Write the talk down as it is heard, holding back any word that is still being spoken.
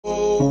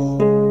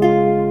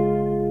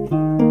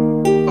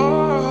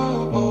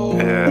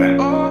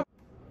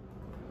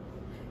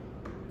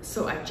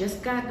So I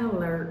just got an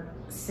alert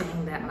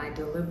saying that my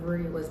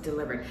delivery was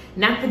delivered.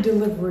 Not the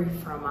delivery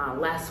from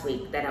last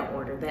week that I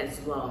ordered,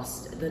 that's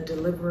lost. The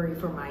delivery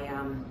for my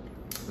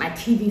my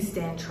TV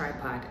stand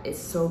tripod is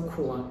so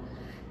cool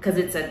because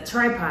it's a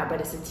tripod,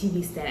 but it's a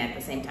TV stand at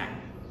the same time.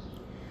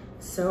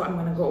 So I'm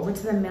gonna go over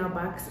to the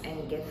mailbox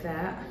and get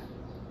that,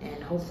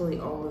 and hopefully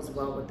all is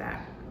well with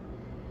that.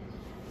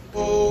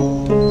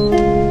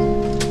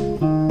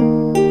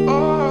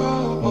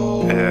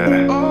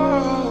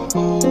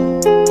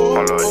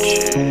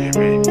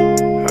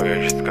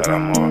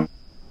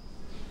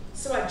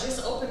 So I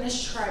just opened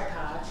this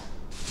tripod.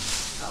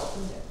 I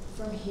opened it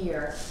from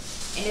here,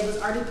 and it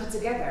was already put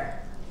together.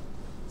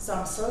 So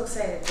I'm so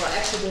excited. Well,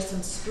 actually there's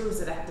some screws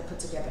that I have to put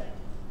together.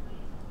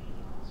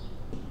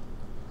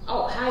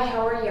 Oh, hi,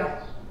 how are you?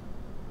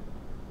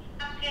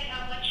 I'm good,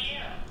 how about you?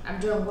 I'm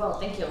doing well,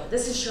 thank you.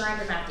 This is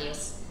Shranda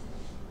Matthews.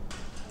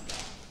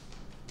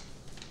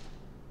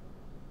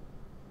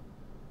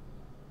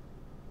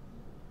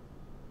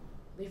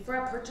 Before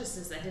I purchased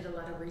this, I did a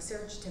lot of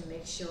research to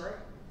make sure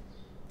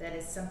that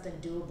it's something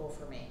doable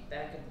for me,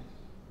 that I could,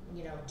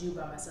 you know, do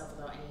by myself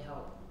without any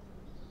help.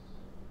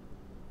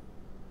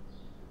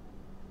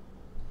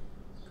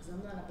 Because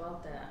I'm not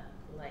about that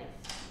life,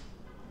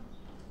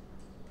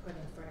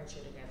 putting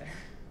furniture together.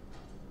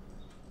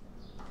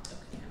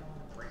 Okay, I don't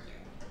want to break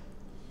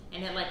it.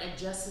 And it like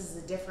adjusts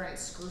the different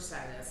screw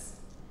sizes.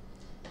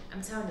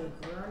 I'm telling you,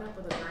 growing up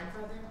with a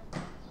grandfather,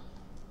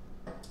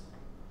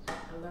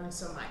 I learned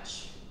so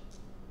much.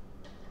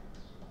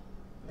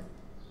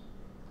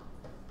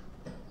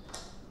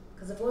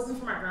 Because if it wasn't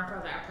for my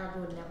grandfather, I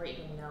probably would never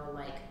even know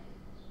like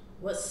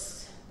what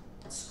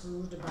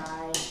screw to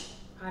buy,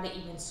 how to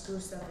even screw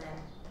stuff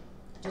in.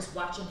 Just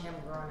watching him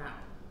growing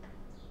up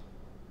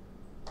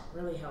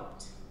really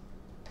helped.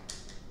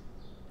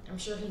 I'm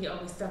sure he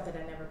always thought that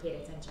I never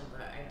paid attention,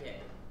 but I did.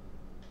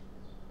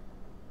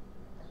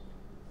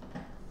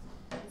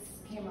 This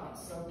came out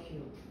so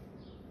cute.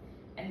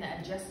 And the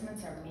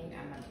adjustments are made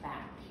on the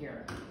back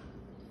here.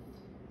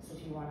 So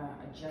if you want to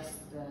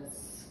adjust the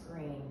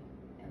screen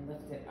and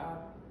lift it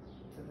up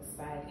to the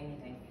side,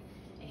 anything.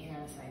 And here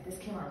on the side, this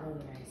came out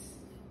really nice.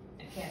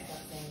 I can't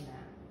stop saying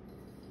that.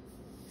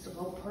 So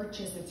go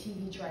purchase a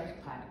TV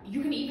tripod.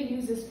 You can even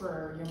use this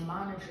for your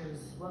monitors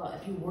as well.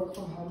 If you work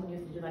from home and you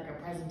have to do like a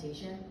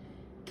presentation,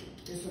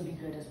 this would be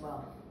good as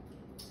well.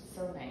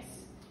 So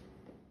nice.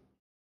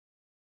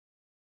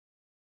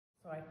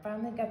 So I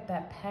finally got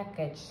that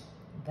package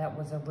that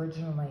was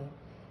originally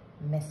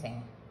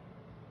missing.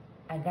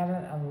 I got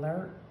an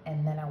alert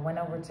and then I went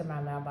over to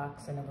my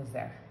mailbox and it was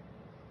there.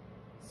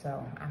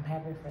 So I'm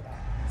happy for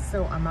that.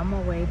 So I'm on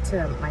my way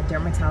to my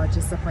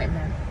dermatologist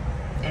appointment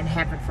in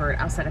Haverford,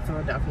 outside of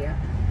Philadelphia.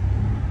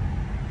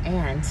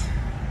 And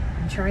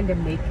I'm trying to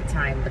make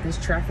time, but this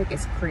traffic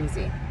is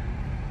crazy.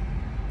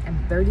 I'm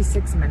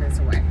 36 minutes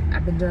away.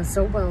 I've been doing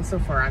so well so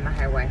far on the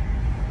highway.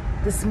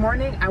 This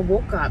morning, I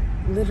woke up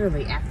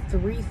literally at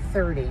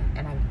 3:30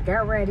 and I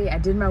got ready, I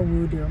did my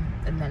wudu,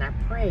 and then I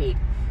prayed.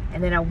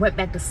 And then I went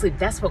back to sleep.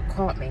 That's what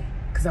caught me,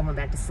 because I went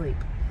back to sleep.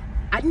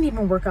 I didn't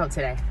even work out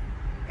today.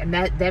 And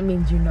that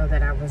means you know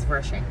that I was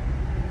rushing.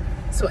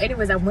 So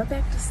anyways, I went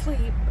back to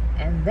sleep,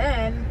 and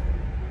then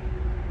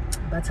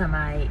by the time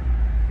I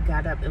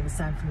got up, it was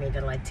time for me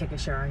to like take a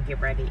shower and get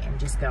ready and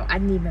just go. I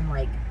didn't even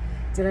like,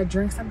 did I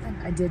drink something?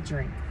 I did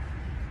drink.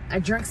 I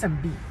drank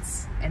some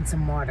beets and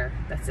some water,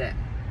 that's it.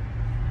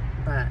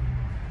 But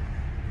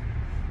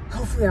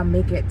hopefully I'll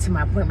make it to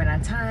my appointment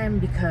on time,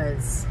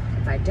 because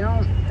if I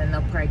don't, then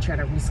they'll probably try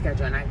to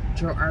reschedule, and I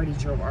already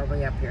drove all the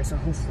way up here, so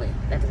hopefully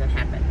that doesn't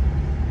happen.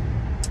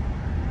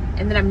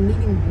 And then I'm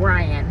meeting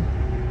Brian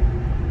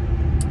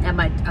at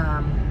my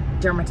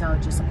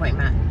dermatologist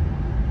appointment,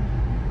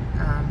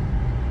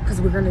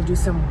 because we're gonna do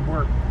some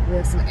work. We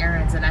have some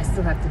errands and I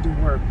still have to do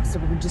work, so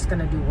we're just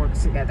gonna do work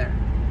together.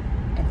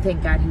 And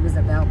thank God he was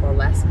available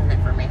last minute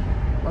for me.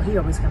 Well, he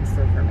always comes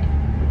through for me,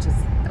 which is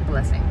a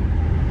blessing.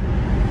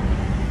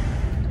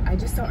 I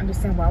just don't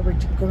understand why we're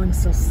going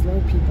so slow,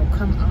 people.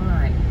 Come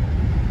on.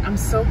 I'm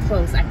so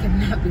close. I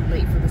cannot be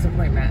late for this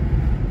appointment.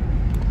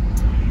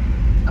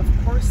 Of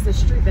course, the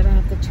street that I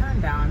have to turn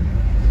down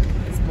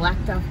is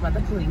blocked off by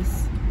the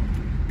police,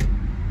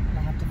 and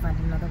I have to find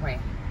another way.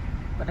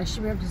 But I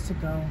should be able to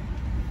go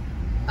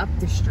up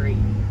the street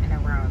and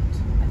around,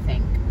 I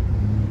think.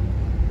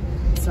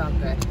 It's all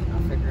good.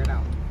 I'll figure it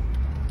out.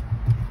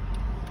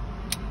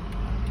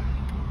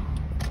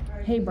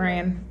 Hey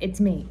Brian, it's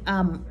me.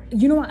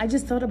 You know what? I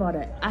just thought about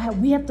it.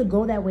 We have to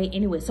go that way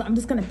anyway, so I'm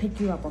just gonna pick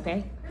you up,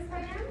 okay?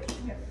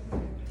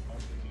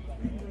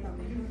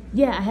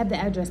 Yeah, I have the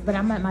address, but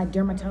I'm at my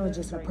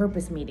dermatologist for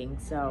Purpose meeting,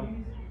 so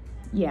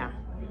yeah.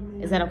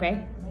 Is that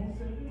okay?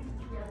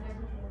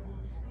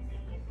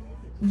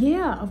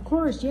 Yeah, of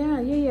course.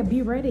 Yeah.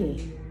 Be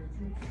ready.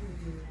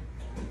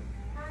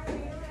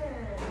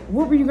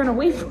 What were you gonna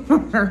wait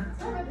for?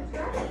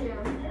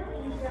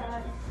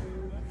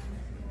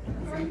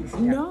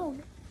 No.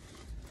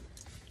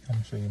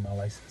 show you my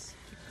license.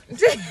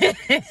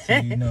 So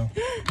you know.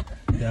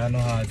 Yeah, I know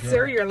how I drive.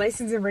 Sir, your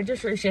license and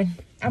registration.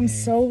 I'm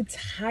so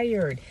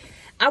tired.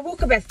 I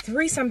woke up at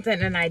 3 something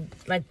and I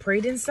like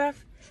prayed and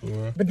stuff.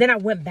 Sure. But then I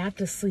went back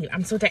to sleep.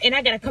 I'm so tired. And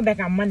I gotta come back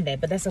on Monday,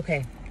 but that's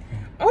okay.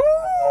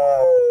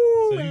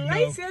 Oh, so you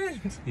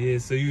license. Know, yeah,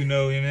 so you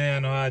know, man, I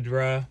know how I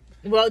drive.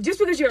 Well, just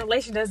because you're a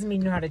license doesn't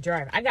mean you know how to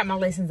drive. I got my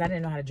license. I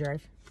didn't know how to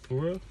drive. For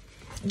real?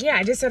 Yeah,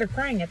 I just started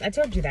crying. I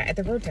told you that at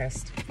the road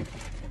test.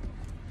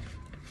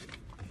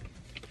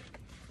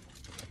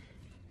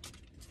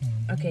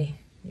 Okay,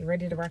 you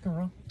ready to rock and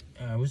roll?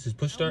 What's this,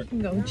 push start? You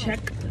can go check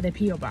the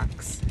P.O.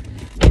 box.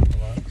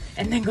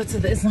 And then go to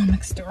the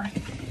Islamic store.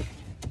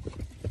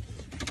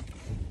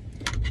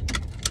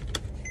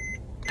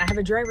 I have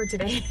a driver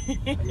today. You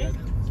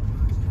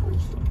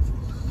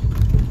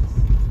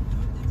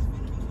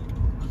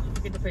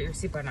get to put your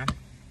seatbelt on.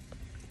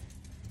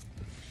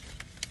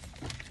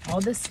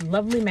 All this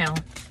lovely mail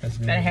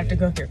that I have to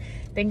go through.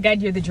 Thank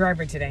God you're the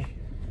driver today.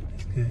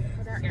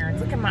 With our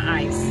errands, look at my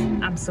eyes.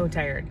 I'm so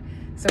tired.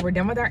 So we're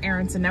done with our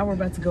errands, so now we're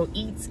about to go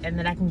eat, and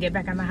then I can get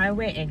back on the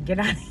highway and get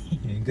out of here.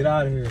 Yeah, get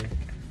out of here.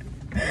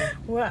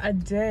 What a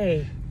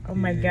day. Oh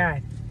my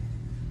God.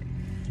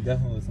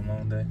 Definitely was a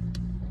long day.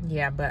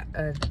 Yeah, but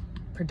a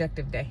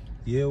productive day.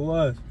 Yeah, it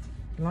was.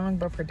 Long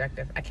but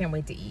productive. I can't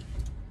wait to eat.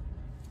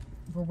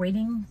 We're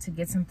waiting to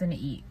get something to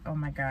eat. Oh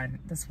my God,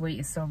 this wait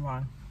is so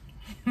long.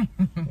 It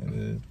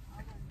is.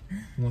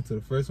 We went to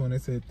the first one, they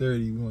said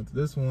 30. We went to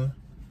this one.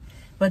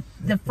 But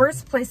the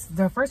first place,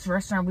 the first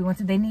restaurant we went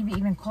to, they didn't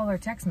even call or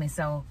text me,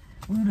 so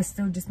we would have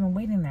still just been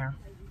waiting there.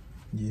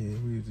 Yeah,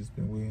 we've just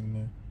been waiting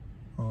there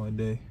all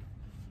day.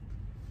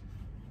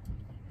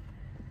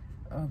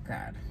 Oh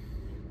God.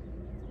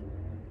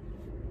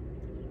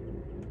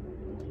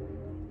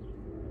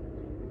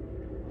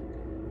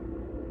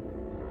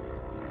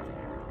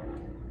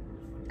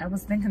 I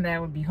was thinking that I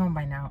would be home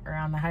by now, or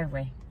on the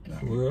highway.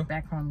 For real?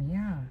 Back home,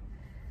 yeah.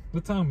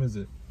 What time is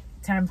it?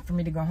 Time for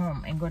me to go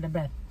home and go to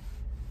bed.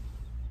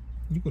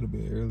 You go to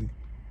bed early.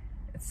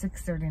 It's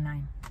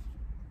 6:39.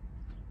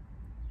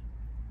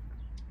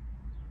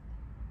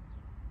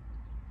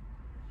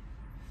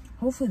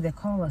 Hopefully they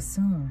call us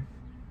soon.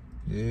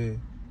 Yeah,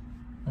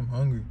 I'm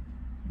hungry.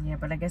 Yeah,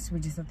 but I guess we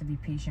just have to be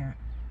patient.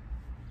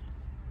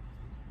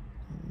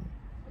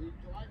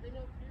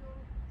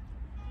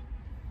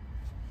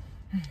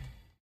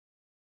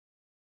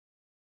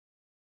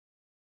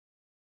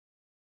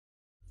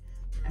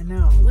 I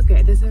know. Look at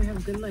it. Doesn't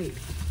have good light.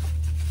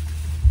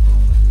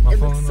 My It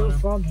phone looks so on?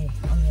 foggy.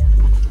 Oh yeah.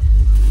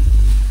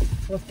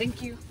 Well,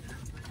 thank you.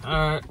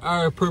 All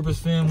right, Purpose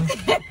family.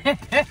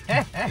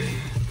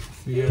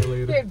 See you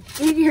later.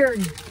 Here.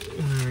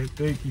 All right,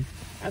 thank you.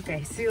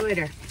 Okay, see you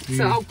later. See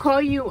so you. I'll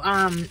call you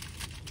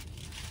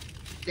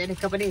in a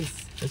couple days.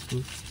 That's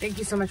cool. Thank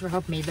you so much for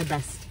helping me. The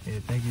best.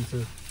 Yeah, thank you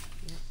too.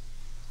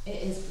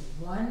 It is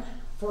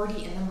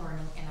 1:40 in the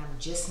morning and I'm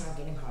just now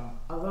getting home.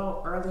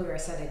 Although earlier I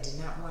said I did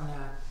not want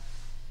to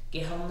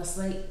get home this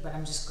late, but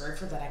I'm just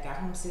grateful that I got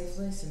home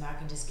safely, so now I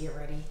can just get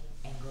ready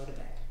and go to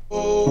bed.